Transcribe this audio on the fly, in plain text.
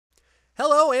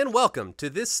Hello and welcome to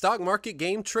this stock market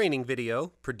game training video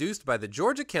produced by the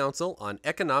Georgia Council on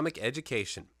Economic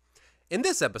Education. In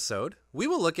this episode, we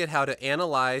will look at how to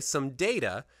analyze some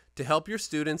data to help your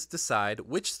students decide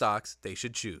which stocks they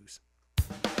should choose.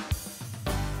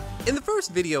 In the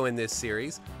first video in this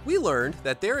series, we learned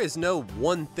that there is no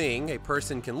one thing a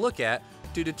person can look at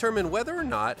to determine whether or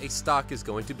not a stock is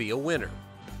going to be a winner.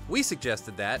 We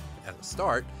suggested that, as a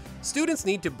start, students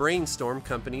need to brainstorm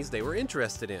companies they were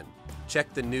interested in,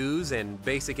 check the news and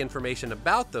basic information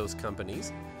about those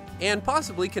companies, and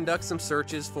possibly conduct some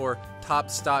searches for top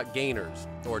stock gainers,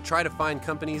 or try to find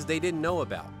companies they didn't know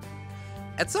about.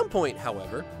 At some point,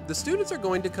 however, the students are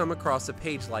going to come across a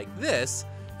page like this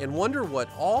and wonder what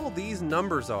all these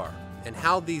numbers are and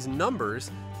how these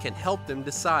numbers can help them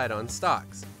decide on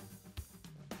stocks.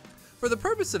 For the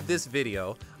purpose of this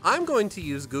video, I'm going to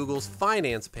use Google's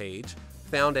finance page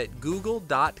found at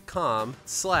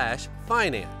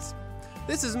google.com/finance.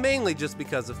 This is mainly just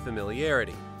because of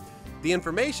familiarity. The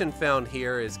information found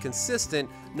here is consistent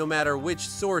no matter which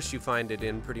source you find it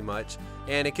in pretty much,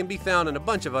 and it can be found in a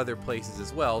bunch of other places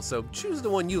as well, so choose the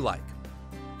one you like.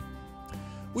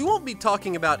 We won't be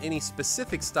talking about any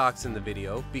specific stocks in the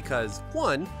video because,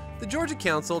 one, the Georgia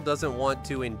Council doesn't want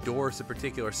to endorse a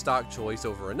particular stock choice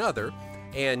over another,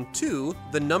 and two,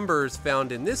 the numbers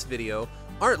found in this video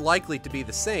aren't likely to be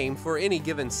the same for any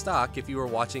given stock if you are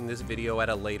watching this video at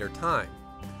a later time.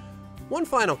 One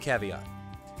final caveat.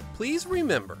 Please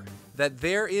remember that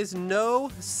there is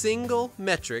no single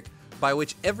metric by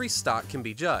which every stock can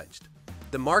be judged.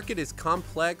 The market is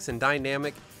complex and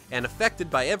dynamic and affected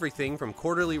by everything from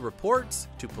quarterly reports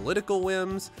to political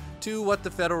whims to what the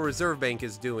Federal Reserve Bank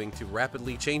is doing to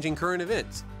rapidly changing current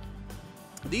events.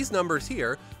 These numbers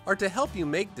here are to help you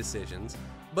make decisions,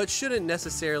 but shouldn't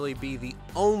necessarily be the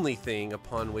only thing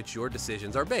upon which your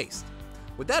decisions are based.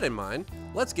 With that in mind,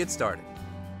 let's get started.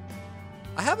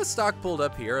 I have a stock pulled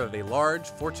up here of a large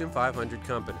Fortune 500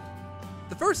 company.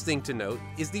 The first thing to note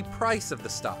is the price of the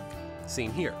stock,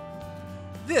 seen here.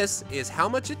 This is how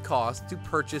much it costs to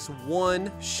purchase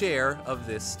one share of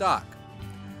this stock.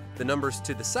 The numbers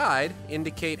to the side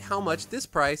indicate how much this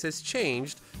price has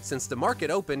changed since the market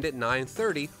opened at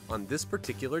 9:30 on this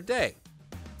particular day.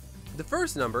 The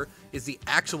first number is the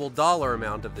actual dollar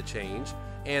amount of the change,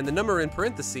 and the number in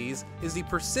parentheses is the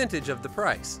percentage of the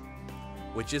price.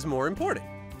 Which is more important?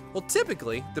 Well,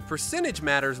 typically, the percentage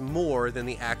matters more than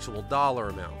the actual dollar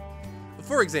amount.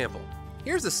 For example,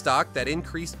 here's a stock that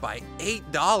increased by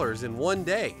 $8 in one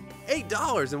day.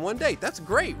 $8 in one day, that's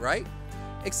great, right?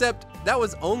 Except that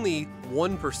was only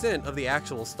 1% of the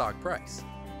actual stock price.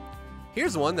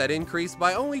 Here's one that increased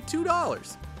by only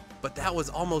 $2. But that was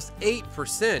almost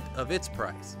 8% of its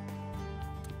price.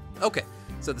 Okay,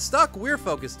 so the stock we're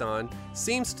focused on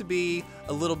seems to be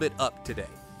a little bit up today.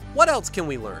 What else can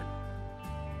we learn?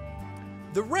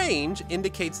 The range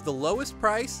indicates the lowest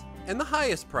price and the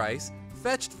highest price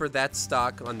fetched for that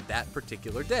stock on that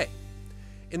particular day.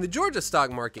 In the Georgia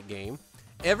stock market game,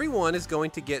 everyone is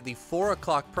going to get the 4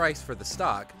 o'clock price for the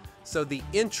stock, so the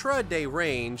intraday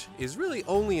range is really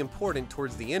only important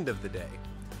towards the end of the day.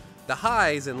 The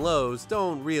highs and lows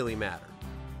don't really matter.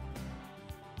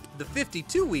 The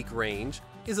 52-week range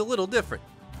is a little different.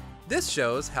 This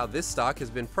shows how this stock has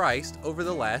been priced over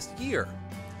the last year.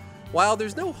 While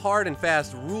there's no hard and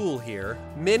fast rule here,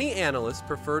 many analysts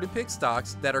prefer to pick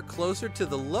stocks that are closer to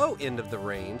the low end of the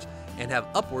range and have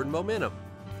upward momentum.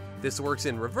 This works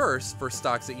in reverse for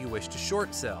stocks that you wish to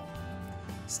short sell.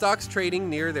 Stocks trading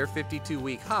near their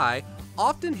 52-week high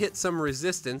often hit some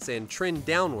resistance and trend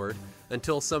downward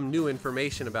until some new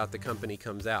information about the company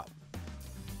comes out.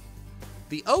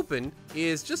 The open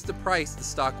is just the price the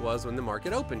stock was when the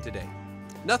market opened today.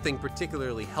 Nothing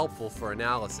particularly helpful for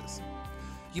analysis.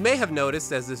 You may have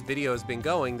noticed as this video has been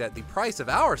going that the price of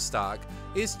our stock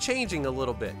is changing a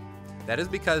little bit. That is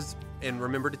because, and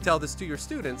remember to tell this to your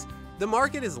students, the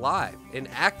market is live and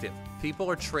active. People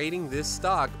are trading this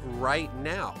stock right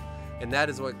now, and that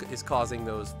is what is causing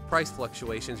those price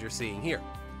fluctuations you're seeing here.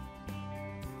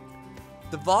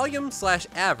 The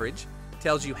volume/average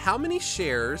tells you how many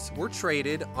shares were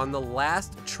traded on the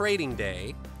last trading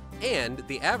day, and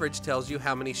the average tells you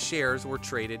how many shares were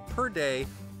traded per day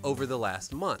over the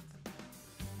last month.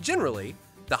 Generally,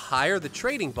 the higher the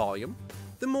trading volume,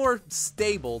 the more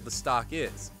stable the stock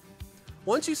is.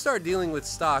 Once you start dealing with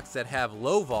stocks that have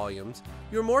low volumes,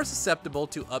 you're more susceptible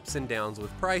to ups and downs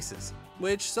with prices,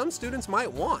 which some students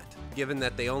might want, given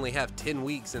that they only have 10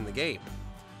 weeks in the game.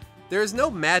 There is no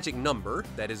magic number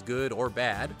that is good or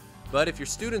bad, but if your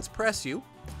students press you,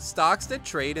 stocks that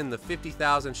trade in the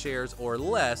 50,000 shares or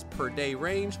less per day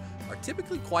range are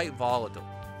typically quite volatile.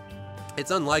 It's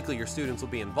unlikely your students will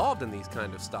be involved in these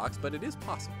kind of stocks, but it is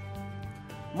possible.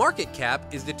 Market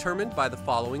cap is determined by the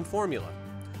following formula: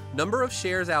 number of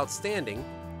shares outstanding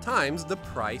times the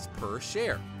price per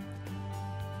share.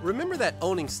 Remember that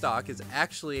owning stock is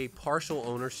actually a partial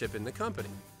ownership in the company.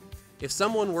 If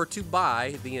someone were to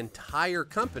buy the entire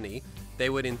company, they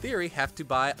would in theory have to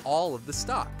buy all of the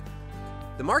stock.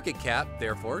 The market cap,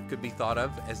 therefore, could be thought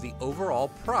of as the overall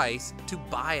price to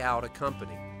buy out a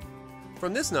company.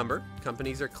 From this number,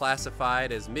 companies are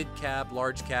classified as mid-cap,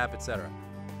 large cap, etc.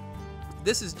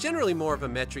 This is generally more of a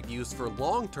metric used for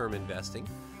long-term investing,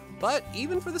 but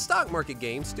even for the stock market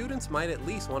game, students might at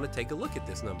least want to take a look at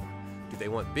this number. Do they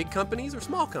want big companies or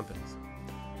small companies?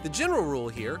 The general rule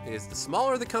here is the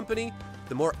smaller the company,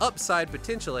 the more upside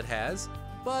potential it has,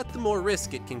 but the more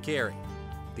risk it can carry.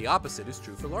 The opposite is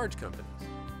true for large companies.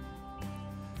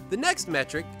 The next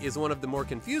metric is one of the more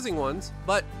confusing ones,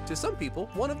 but to some people,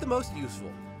 one of the most useful.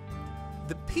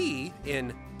 The P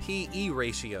in PE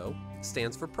ratio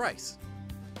stands for price.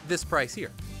 This price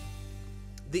here.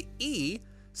 The E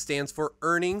stands for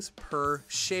earnings per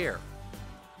share.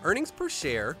 Earnings per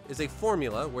share is a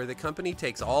formula where the company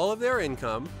takes all of their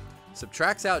income,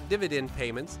 subtracts out dividend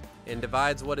payments, and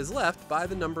divides what is left by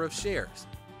the number of shares.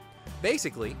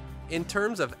 Basically, in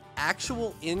terms of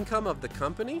actual income of the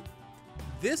company,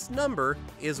 this number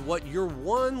is what your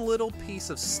one little piece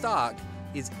of stock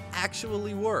is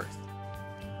actually worth.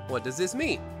 What does this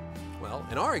mean? Well,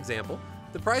 in our example,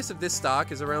 the price of this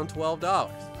stock is around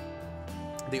 $12.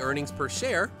 The earnings per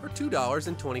share are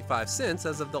 $2.25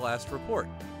 as of the last report.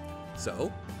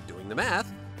 So, doing the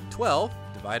math, 12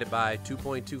 divided by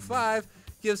 2.25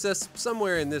 gives us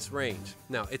somewhere in this range.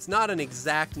 Now, it's not an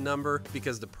exact number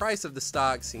because the price of the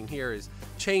stock seen here is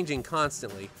changing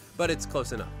constantly, but it's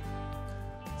close enough.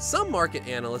 Some market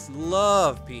analysts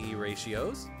love PE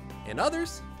ratios, and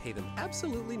others pay them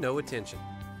absolutely no attention.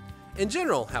 In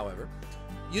general, however,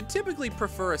 you'd typically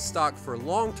prefer a stock for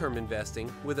long-term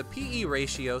investing with a PE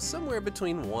ratio somewhere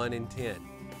between 1 and 10.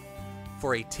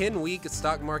 For a 10-week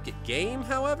stock market game,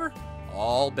 however,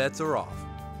 all bets are off.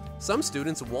 Some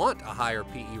students want a higher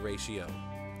PE ratio.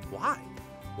 Why?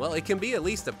 Well, it can be at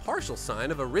least a partial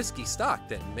sign of a risky stock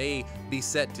that may be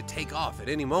set to take off at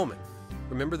any moment.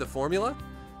 Remember the formula?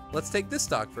 Let's take this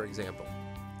stock for example.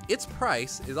 Its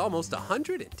price is almost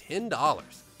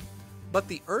 $110, but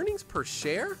the earnings per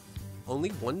share? Only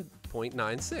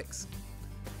 1.96.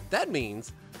 That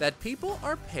means that people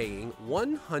are paying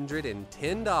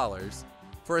 $110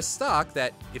 for a stock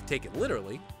that, if taken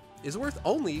literally, is worth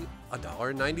only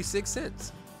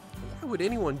 $1.96. Why would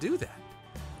anyone do that?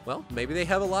 Well, maybe they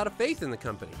have a lot of faith in the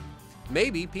company.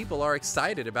 Maybe people are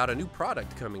excited about a new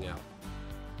product coming out.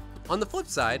 On the flip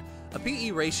side, a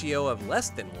PE ratio of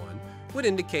less than 1 would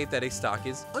indicate that a stock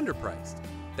is underpriced,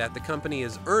 that the company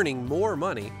is earning more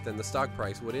money than the stock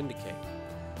price would indicate.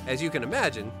 As you can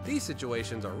imagine, these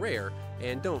situations are rare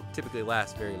and don't typically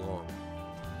last very long.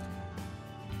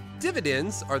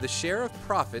 Dividends are the share of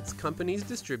profits companies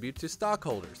distribute to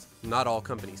stockholders. Not all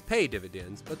companies pay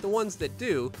dividends, but the ones that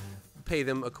do pay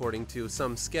them according to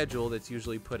some schedule that's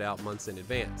usually put out months in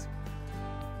advance.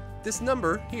 This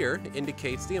number here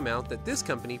indicates the amount that this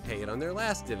company paid on their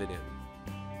last dividend.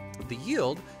 The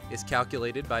yield is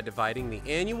calculated by dividing the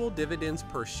annual dividends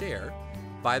per share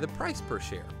by the price per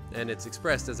share, and it's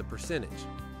expressed as a percentage.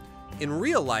 In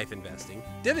real-life investing,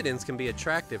 dividends can be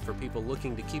attractive for people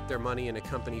looking to keep their money in a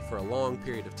company for a long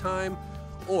period of time,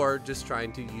 or just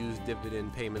trying to use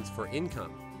dividend payments for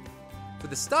income. For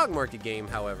the stock market game,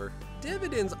 however,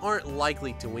 dividends aren't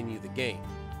likely to win you the game,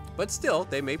 but still,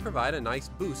 they may provide a nice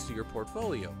boost to your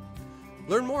portfolio.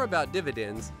 Learn more about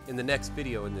dividends in the next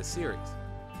video in this series.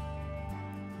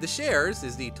 The shares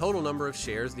is the total number of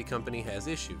shares the company has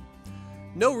issued.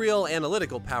 No real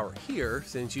analytical power here,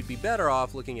 since you'd be better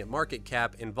off looking at market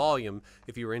cap and volume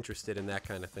if you were interested in that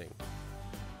kind of thing.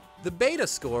 The beta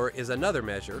score is another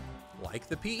measure, like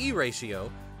the PE ratio,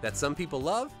 that some people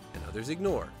love and others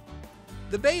ignore.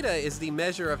 The beta is the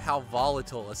measure of how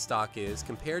volatile a stock is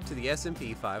compared to the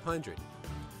S&P 500.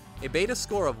 A beta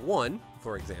score of 1,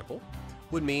 for example,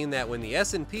 would mean that when the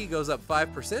S&P goes up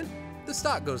 5%, the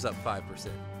stock goes up 5%.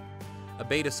 A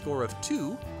beta score of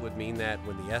 2 would mean that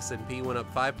when the S&P went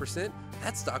up 5%,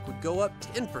 that stock would go up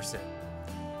 10%.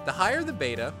 The higher the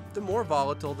beta, the more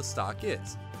volatile the stock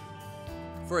is.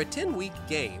 For a 10-week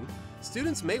game,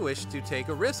 students may wish to take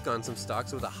a risk on some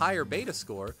stocks with a higher beta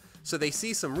score so they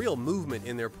see some real movement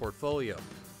in their portfolio.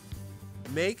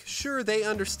 Make sure they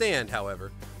understand,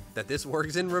 however, that this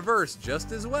works in reverse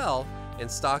just as well, and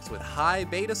stocks with high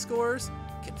beta scores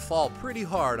can fall pretty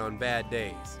hard on bad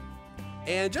days.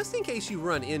 And just in case you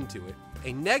run into it,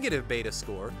 A negative beta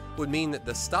score would mean that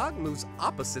the stock moves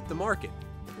opposite the market.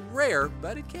 Rare,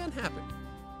 but it can happen.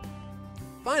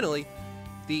 Finally,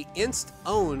 the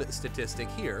INST-OWN statistic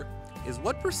here is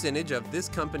what percentage of this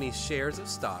company's shares of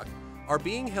stock are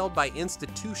being held by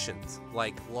institutions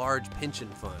like large pension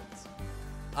funds.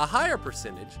 A higher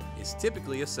percentage is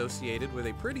typically associated with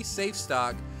a pretty safe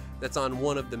stock that's on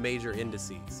one of the major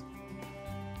indices.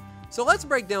 So let's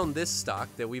break down this stock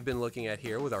that we've been looking at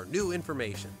here with our new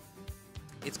information.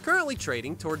 It's currently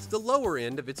trading towards the lower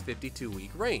end of its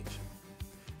 52-week range.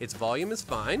 Its volume is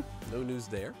fine, no news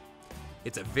there.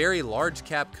 It's a very large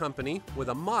cap company with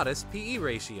a modest PE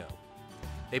ratio.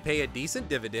 They pay a decent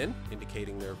dividend,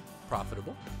 indicating they're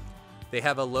profitable. They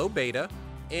have a low beta,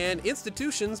 and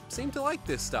institutions seem to like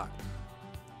this stock.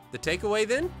 The takeaway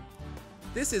then?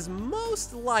 This is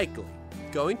most likely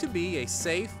going to be a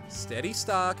safe, steady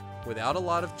stock without a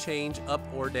lot of change up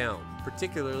or down,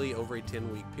 particularly over a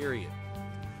 10-week period.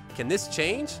 Can this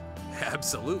change?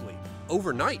 Absolutely,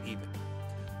 overnight even.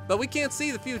 But we can't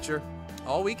see the future.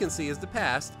 All we can see is the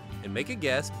past and make a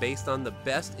guess based on the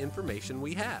best information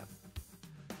we have.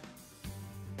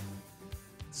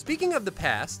 Speaking of the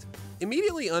past,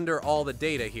 immediately under all the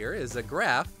data here is a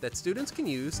graph that students can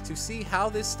use to see how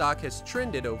this stock has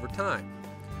trended over time.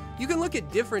 You can look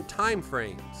at different time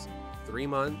frames, 3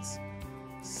 months,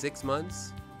 6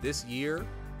 months, this year,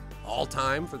 all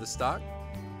time for the stock.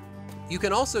 You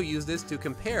can also use this to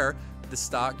compare the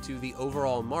stock to the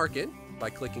overall market by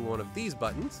clicking one of these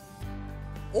buttons,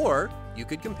 or you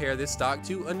could compare this stock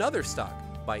to another stock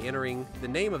by entering the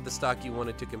name of the stock you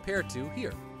wanted to compare to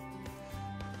here.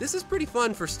 This is pretty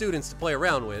fun for students to play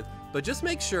around with, but just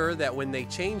make sure that when they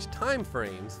change time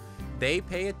frames, they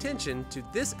pay attention to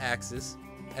this axis,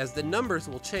 as the numbers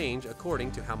will change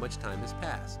according to how much time has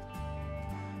passed.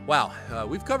 Wow,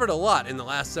 we've covered a lot in the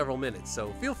last several minutes,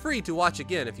 so feel free to watch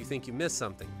again if you think you missed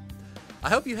something. I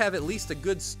hope you have at least a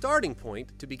good starting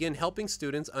point to begin helping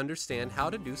students understand how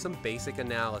to do some basic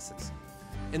analysis.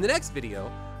 In the next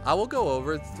video, I will go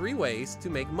over 3 ways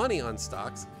to make money on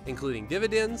stocks, including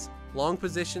dividends, long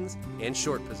positions, and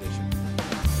short positions.